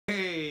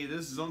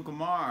this is Uncle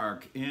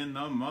Mark in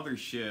the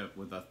mothership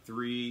with a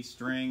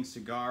 3-string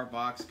cigar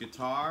box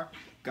guitar.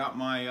 Got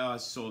my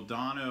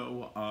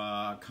Soldano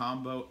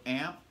combo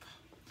amp.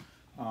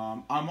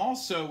 I'm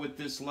also with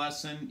this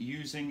lesson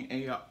using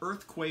a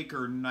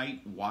Earthquaker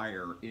night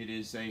wire. It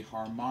is a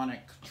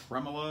harmonic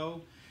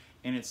tremolo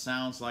and it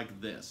sounds like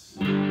this.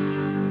 You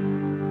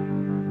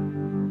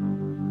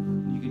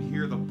can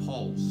hear the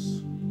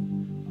pulse.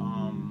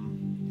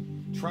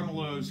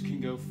 Tremolos can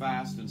go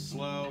fast and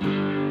slow.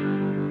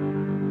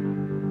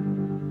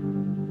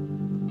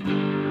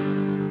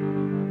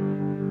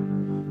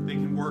 They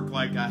can work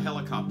like a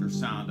helicopter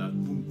sound, a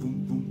boom,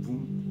 boom, boom,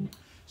 boom.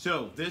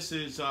 So this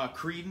is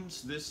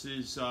Credence. This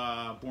is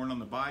Born on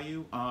the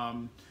Bayou.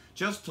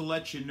 Just to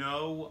let you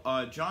know,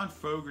 John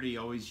Fogerty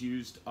always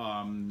used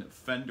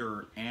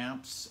Fender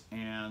amps,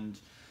 and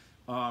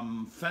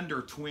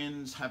Fender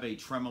Twins have a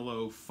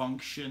tremolo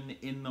function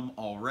in them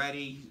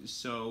already,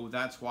 so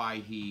that's why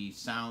he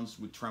sounds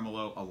with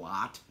tremolo a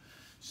lot.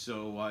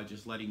 So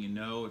just letting you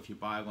know, if you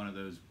buy one of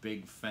those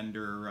big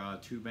Fender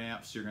tube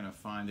amps, you're going to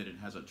find that it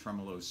has a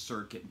tremolo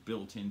circuit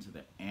built into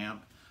the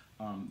amp.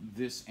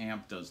 This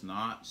amp does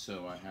not,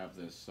 so I have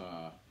this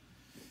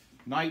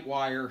night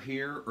wire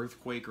here,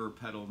 Earthquaker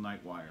pedal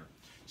night wire.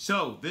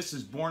 So this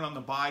is Born on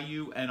the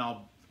Bayou, and I'm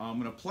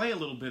going to play a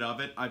little bit of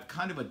it. I've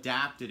kind of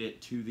adapted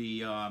it to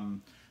the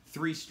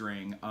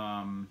 3-string,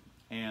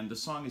 and the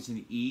song is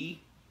in E,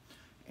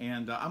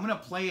 and I'm going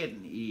to play it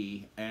in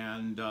E,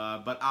 and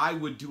but I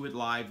would do it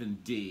live in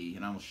D,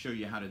 and I will show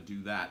you how to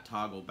do that,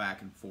 toggle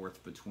back and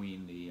forth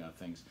between the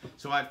things.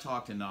 So I've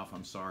talked enough,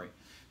 I'm sorry.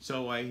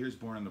 So here's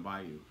Born on the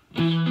Bayou.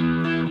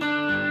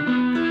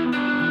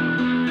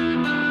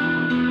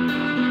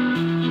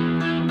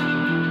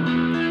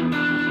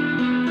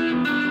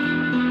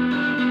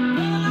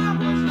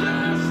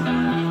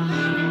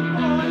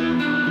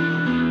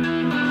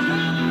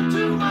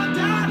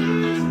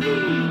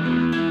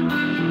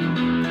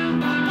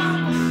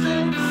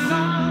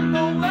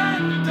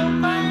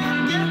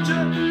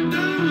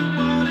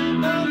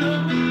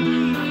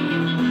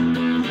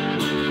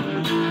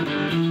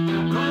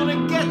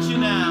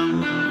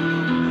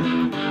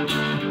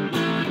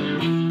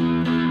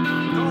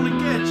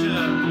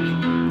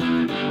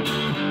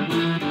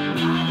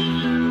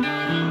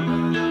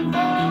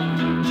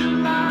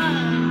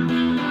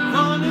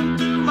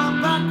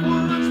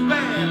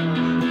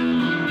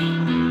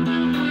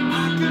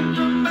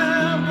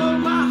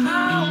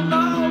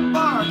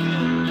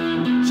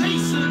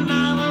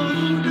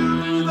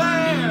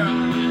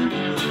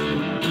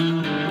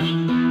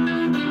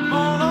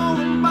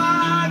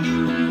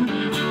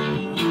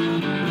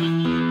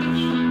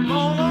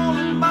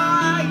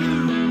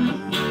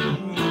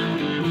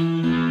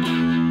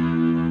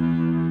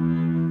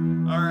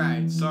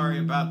 Sorry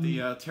about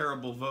the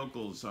terrible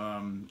vocals.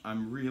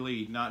 I'm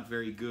really not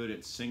very good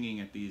at singing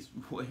at these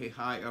way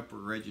high upper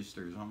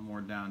registers. I'm more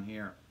down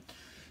here.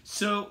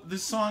 So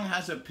this song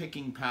has a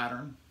picking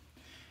pattern,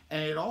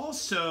 and it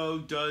also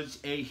does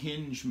a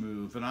hinge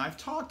move. And I've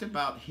talked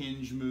about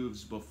hinge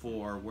moves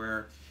before,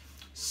 where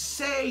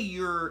say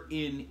you're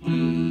in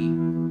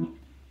E,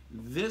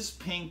 this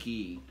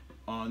pinky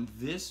on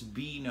this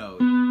B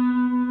note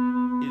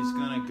is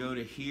going to go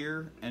to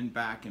here and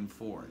back and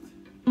forth.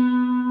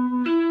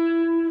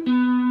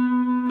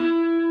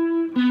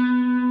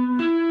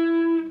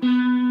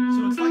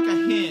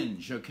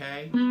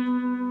 Okay?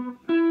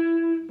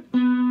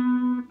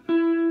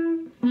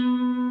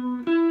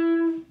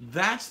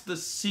 That's the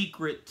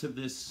secret to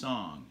this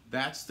song.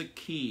 That's the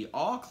key.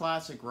 All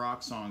classic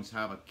rock songs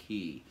have a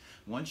key.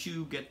 Once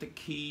you get the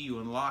key, you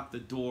unlock the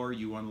door,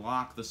 you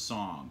unlock the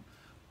song.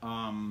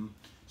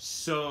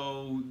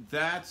 So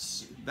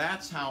that's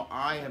how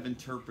I have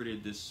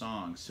interpreted this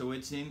song. So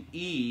it's in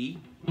E.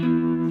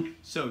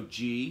 So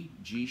G,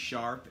 G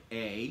sharp,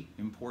 A,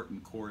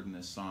 important chord in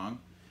this song.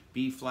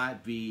 B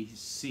flat, B,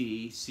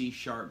 C, C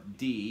sharp,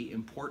 D,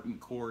 important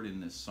chord in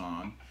this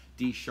song,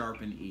 D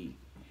sharp and E.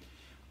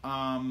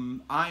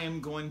 I am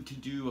going to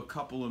do a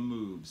couple of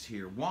moves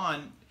here.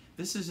 One,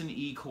 this is an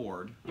E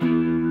chord,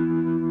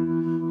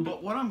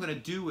 but what I'm going to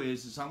do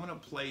is I'm going to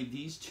play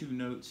these two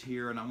notes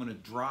here, and I'm going to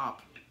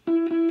drop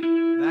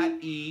that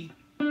E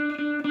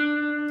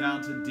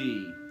down to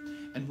D.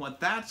 And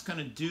what that's going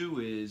to do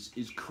is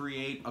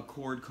create a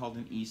chord called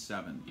an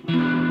E7.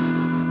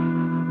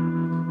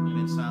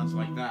 It sounds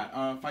like that.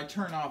 If I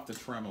turn off the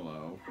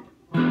tremolo,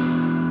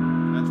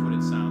 that's what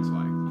it sounds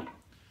like.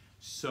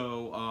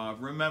 So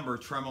remember,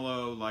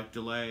 tremolo, like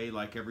delay,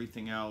 like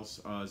everything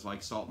else, is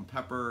like salt and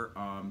pepper.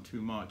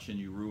 Too much and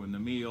you ruin the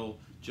meal.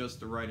 Just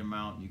the right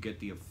amount, you get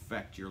the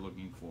effect you're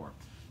looking for.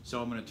 So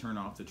I'm going to turn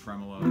off the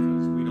tremolo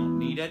because we don't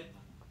need it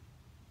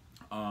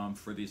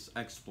for this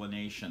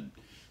explanation.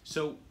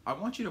 So I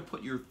want you to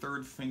put your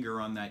third finger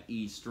on that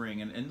E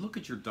string and look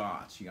at your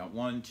dots. You got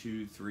 1,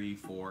 2, 3,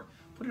 4.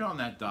 Put it on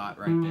that dot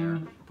right there.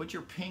 Put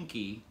your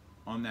pinky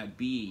on that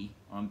B,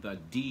 on the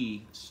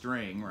D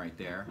string right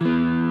there,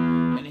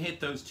 and hit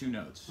those two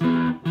notes.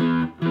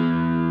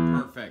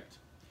 Perfect.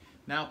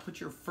 Now put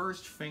your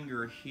first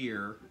finger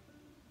here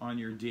on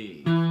your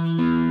D.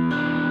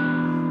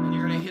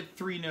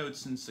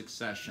 notes in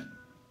succession.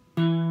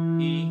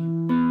 E, B,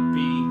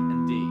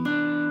 and D.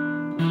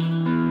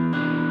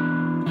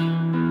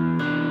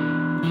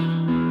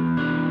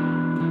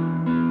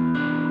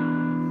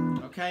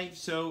 Okay,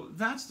 so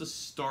that's the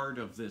start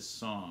of this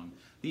song.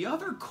 The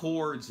other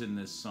chords in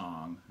this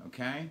song,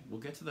 okay,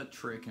 we'll get to the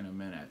trick in a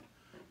minute,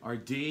 are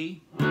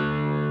D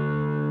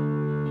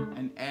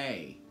and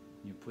A.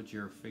 You put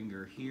your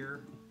finger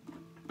here.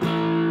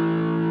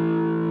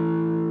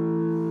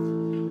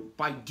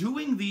 By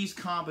doing these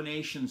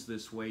combinations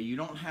this way, you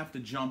don't have to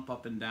jump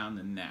up and down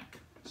the neck.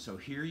 So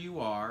here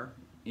you are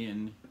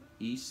in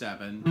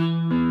E7.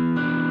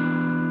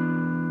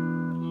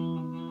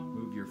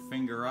 Move your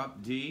finger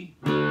up, D.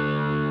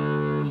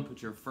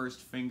 Put your first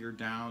finger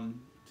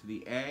down to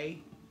the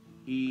A,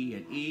 E,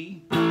 and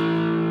E.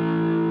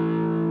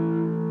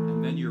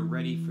 And then you're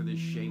ready for this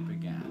shape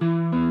again.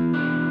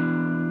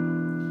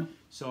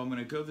 So I'm going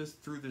to go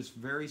through this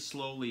very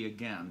slowly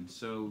again.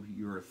 So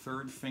your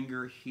third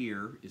finger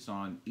here is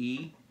on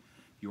E.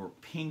 Your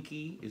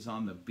pinky is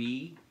on the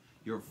B.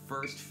 Your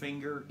first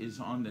finger is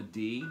on the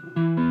D.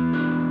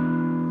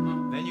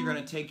 Then you're going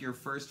to take your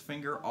first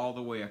finger all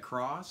the way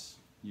across.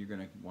 You're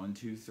going to, 1,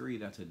 2, 3,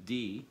 that's a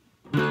D.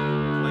 Play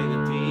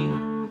the D.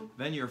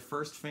 Then your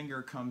first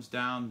finger comes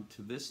down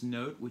to this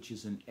note, which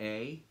is an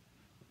A.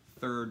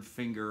 Third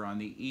finger on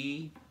the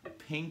E.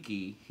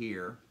 Pinky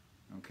here,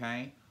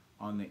 okay,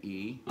 on the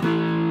E.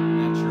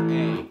 That's your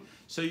A.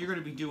 So you're going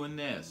to be doing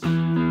this.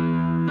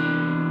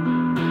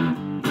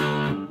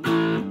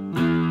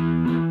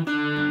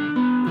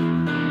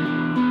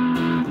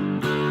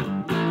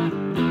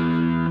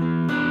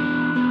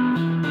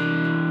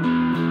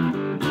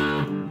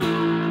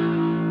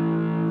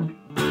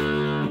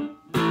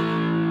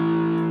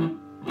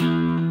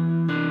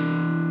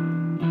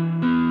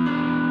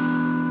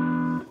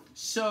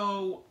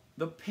 So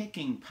the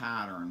picking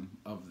pattern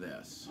of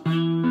this.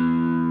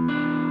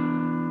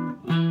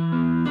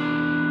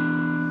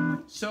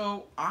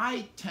 So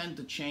I tend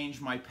to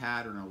change my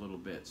pattern a little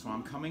bit. So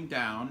I'm coming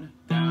down,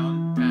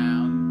 down,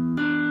 down.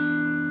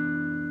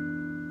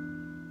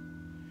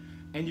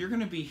 And you're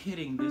going to be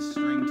hitting this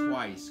string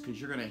twice because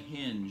you're going to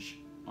hinge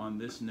on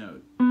this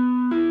note.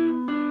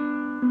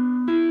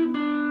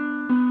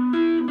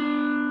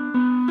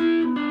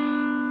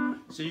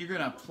 So you're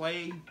going to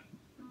play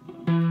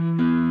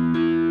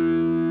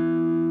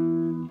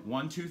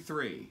 1, 2,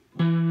 3.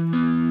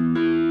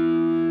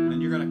 Then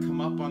you're going to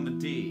come up on the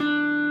D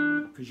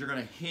because you're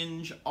going to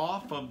hinge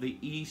off of the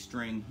E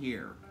string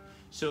here.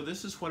 So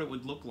this is what it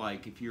would look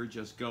like if you're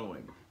just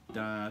going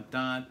da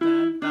da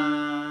da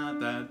da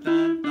da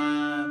da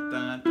da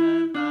da da.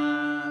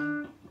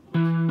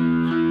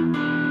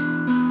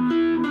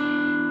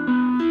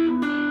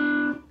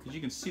 Because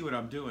you can see what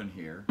I'm doing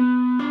here.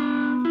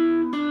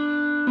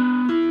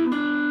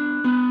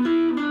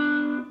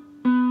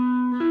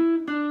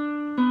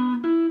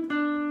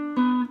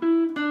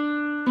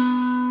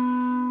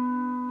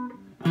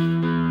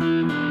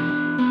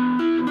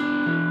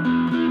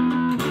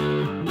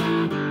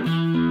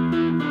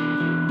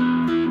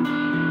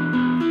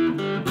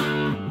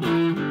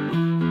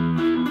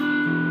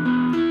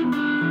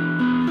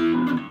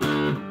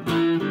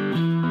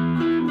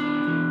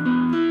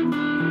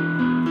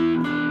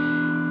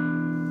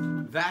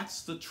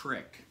 That's the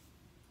trick.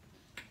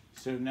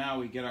 So now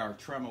we get our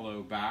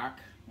tremolo back.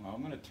 Well,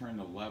 I'm going to turn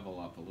the level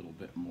up a little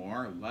bit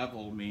more.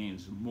 Level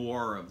means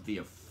more of the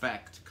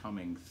effect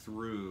coming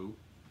through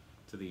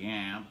to the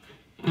amp.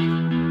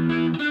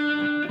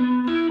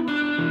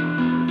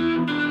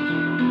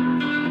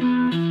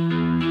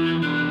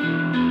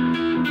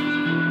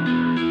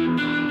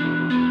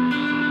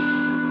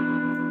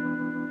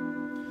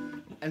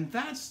 And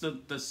that's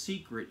the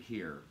secret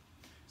here.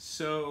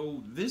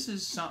 So this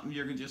is something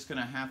you're just going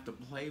to have to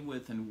play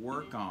with and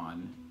work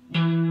on.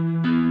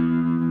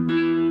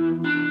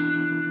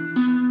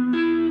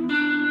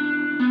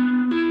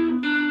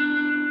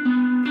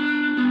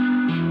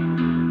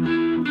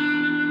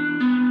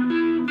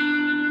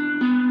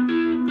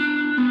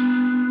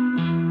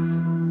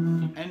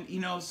 And you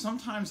know,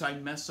 sometimes I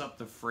mess up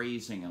the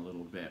phrasing a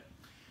little bit.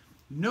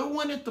 No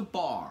one at the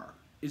bar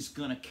is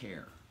going to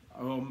care.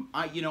 I'm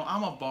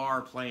a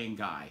bar playing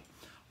guy.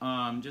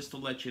 Just to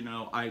let you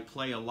know, I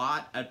play a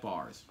lot at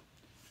bars.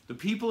 The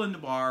people in the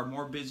bar are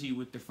more busy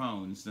with their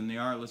phones than they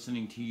are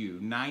listening to you,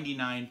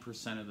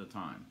 99% of the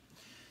time.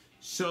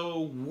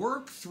 So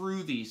work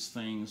through these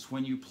things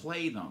when you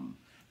play them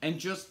and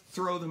just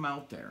throw them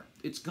out there.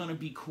 It's going to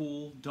be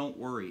cool, don't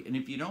worry. And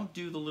if you don't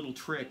do the little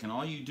trick and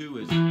all you do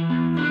is...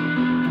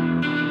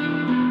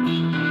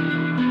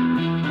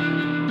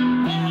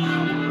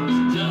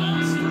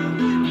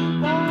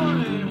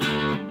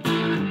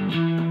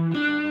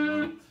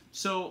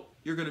 So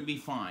you're going to be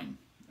fine,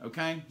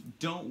 okay?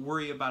 Don't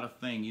worry about a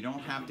thing. You don't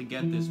have to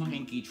get this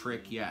pinky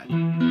trick yet.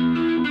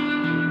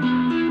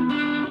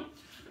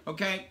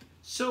 Okay,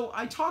 so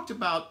I talked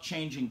about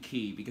changing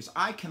key because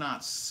I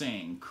cannot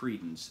sing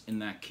Creedence in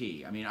that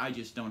key. I mean, I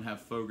just don't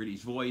have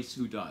Fogerty's voice.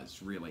 Who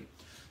does, really?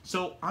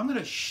 So I'm going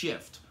to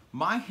shift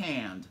my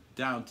hand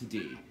down to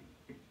D.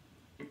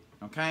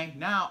 Okay,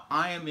 now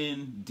I am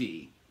in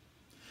D.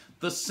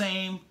 The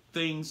same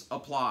things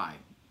apply.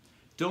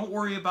 Don't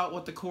worry about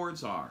what the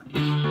chords are.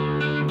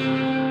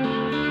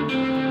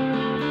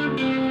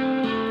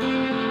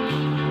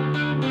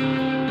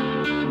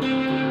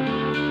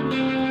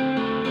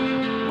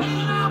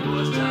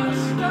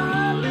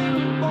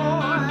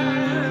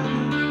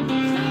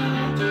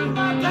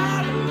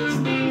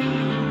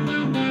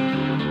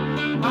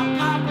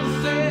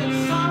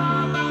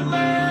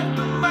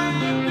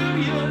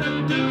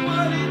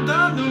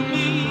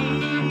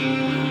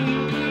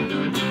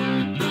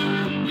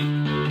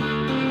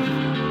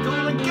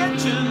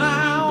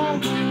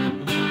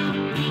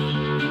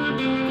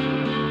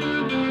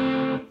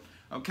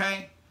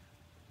 Okay?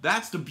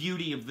 That's the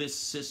beauty of this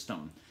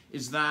system,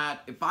 is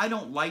that if I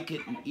don't like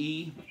it in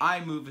E, I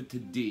move it to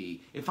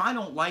D. If I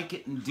don't like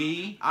it in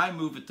D, I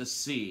move it to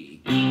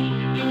C. I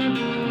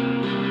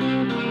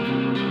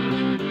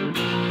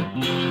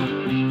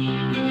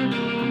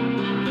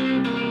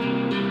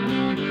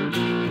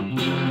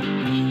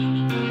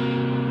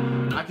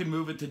can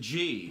move it to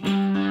G.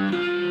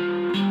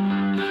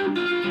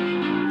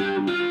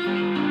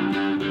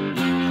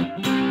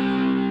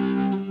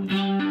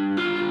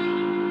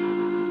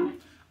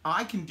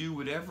 I can do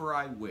whatever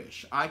I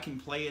wish. I can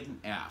play it in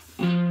F.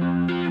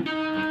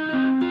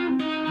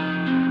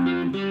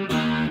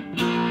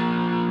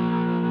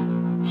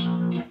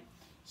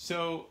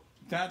 So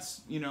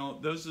that's, you know,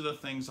 those are the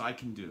things I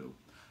can do.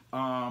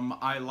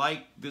 I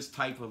like this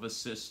type of a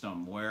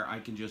system where I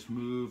can just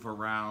move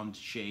around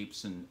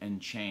shapes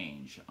and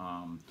change.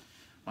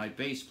 My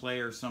bass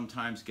player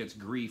sometimes gets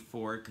grief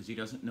for it because he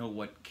doesn't know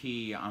what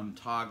key I'm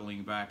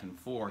toggling back and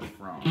forth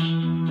from.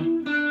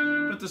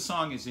 But the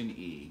song is in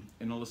E,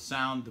 and it'll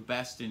sound the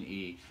best in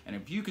E. And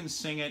if you can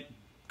sing it,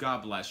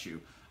 God bless you.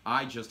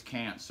 I just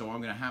can't, so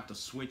I'm going to have to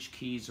switch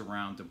keys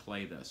around to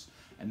play this.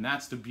 And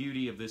that's the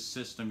beauty of this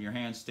system. Your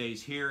hand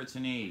stays here, it's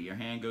in E. Your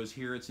hand goes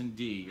here, it's in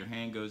D. Your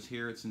hand goes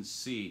here, it's in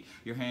C.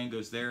 Your hand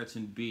goes there, it's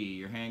in B.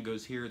 Your hand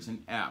goes here, it's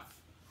in F.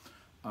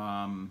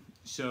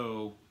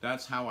 So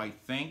that's how I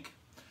think.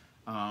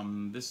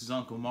 This is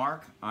Uncle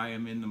Mark. I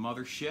am in the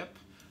mothership.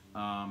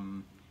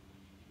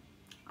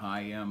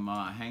 I am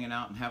hanging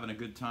out and having a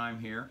good time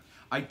here.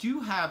 I do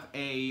have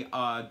a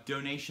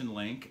donation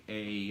link,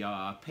 a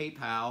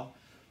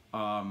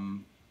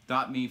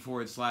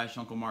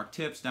PayPal.me/Uncle Mark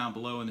Tips down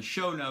below in the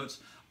show notes.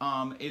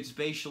 It's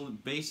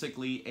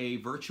basically a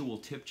virtual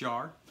tip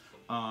jar.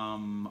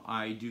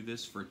 I do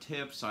this for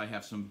tips. I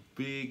have some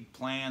big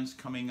plans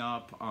coming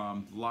up,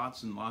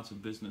 lots and lots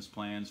of business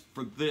plans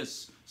for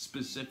this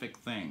specific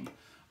thing.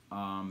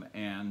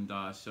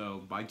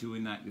 So by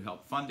doing that, you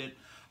help fund it.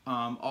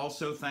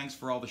 Also, thanks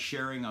for all the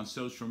sharing on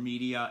social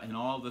media and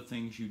all the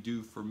things you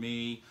do for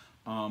me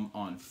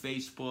on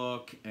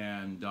Facebook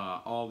and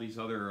all these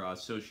other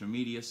social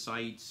media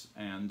sites.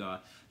 And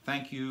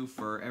thank you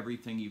for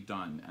everything you've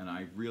done, and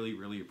I really,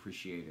 really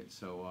appreciate it.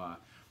 So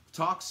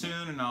talk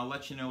soon, and I'll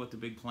let you know what the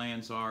big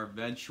plans are.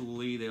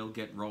 Eventually, they'll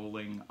get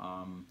rolling.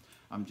 I'm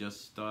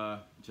just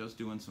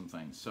doing some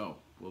things. So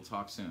we'll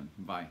talk soon.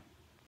 Bye.